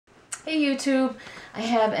Hey YouTube, I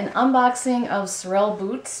have an unboxing of SOREL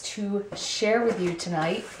boots to share with you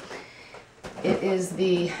tonight. It is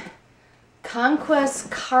the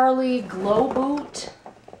Conquest Carly Glow boot,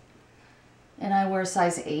 and I wear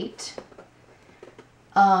size 8.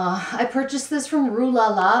 I purchased this from Rue La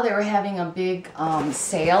La. They were having a big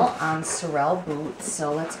sale on SOREL boots,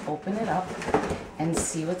 so let's open it up and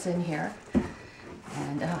see what's in here.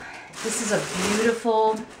 And this is a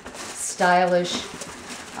beautiful, stylish,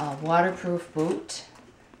 waterproof boot.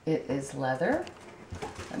 It is leather.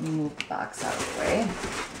 Let me move the box out of the way.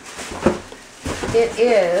 It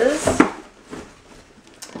is,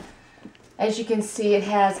 as you can see, it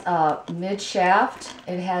has a mid shaft.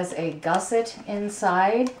 It has a gusset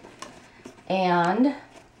inside, and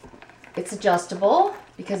it's adjustable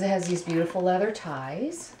because it has these beautiful leather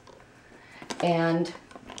ties and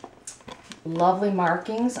lovely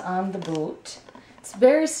markings on the boot. It's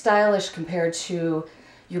very stylish compared to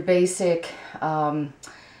your basic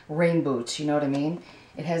rain boots, you know what I mean?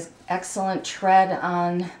 It has excellent tread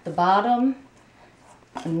on the bottom,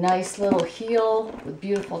 a nice little heel with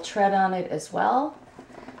beautiful tread on it as well.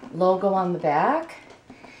 Logo on the back.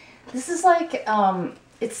 This is like,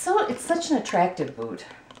 it's such an attractive boot.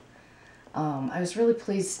 I was really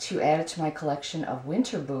pleased to add it to my collection of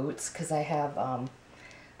winter boots because I have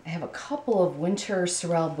a couple of winter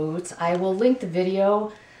SOREL boots. I will link the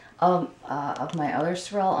video of my other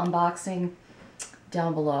SOREL unboxing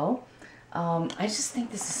down below. I just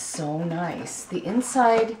think this is so nice. The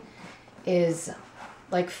inside is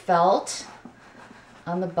like felt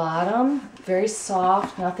on the bottom, very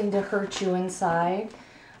soft, nothing to hurt you inside.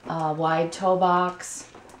 Wide toe box,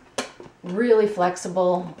 really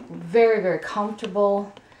flexible, very, very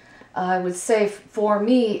comfortable. I would say for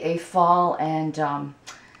me a fall and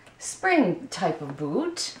spring type of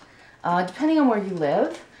boot, depending on where you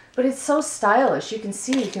live. But it's so stylish. You can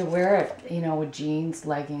see you can wear it, you know, with jeans,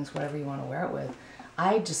 leggings, whatever you want to wear it with.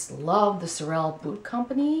 I just love the SOREL boot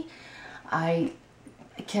company. I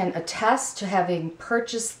can attest to having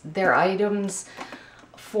purchased their items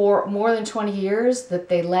for more than 20 years that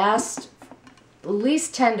they last at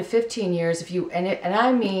least 10 to 15 years if you and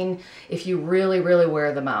I mean if you really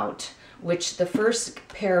wear them out. Which the first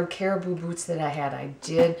pair of Caribou boots that I had, I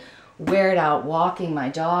did wear it out walking my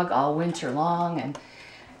dog all winter long, and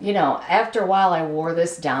you know, after a while I wore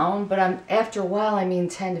this down, but after a while I mean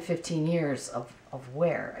 10 to 15 years of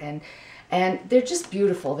wear, and they're just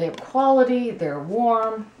beautiful. They have quality, they're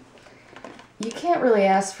warm. You can't really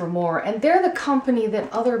ask for more, and they're the company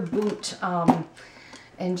that other boot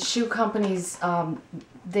and shoe companies,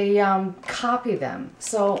 they copy them.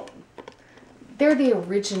 So they're the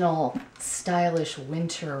original stylish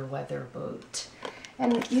winter weather boot,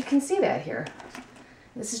 and you can see that here.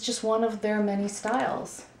 This is just one of their many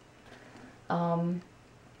styles.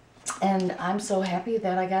 And I'm so happy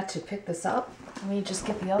that I got to pick this up. Let me just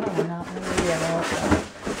get the other one out. Maybe I won't.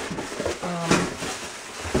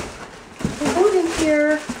 The boot in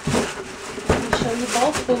here. Let me show you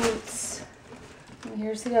both boots. And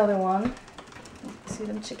here's the other one. See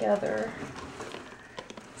them together.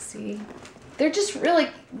 See? They're just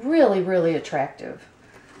really attractive.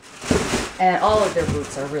 And all of their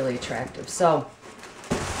boots are really attractive. So,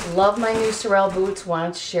 love my new SOREL boots.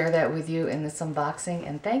 Wanted to share that with you in this unboxing.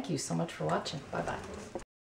 And thank you so much for watching. Bye-bye.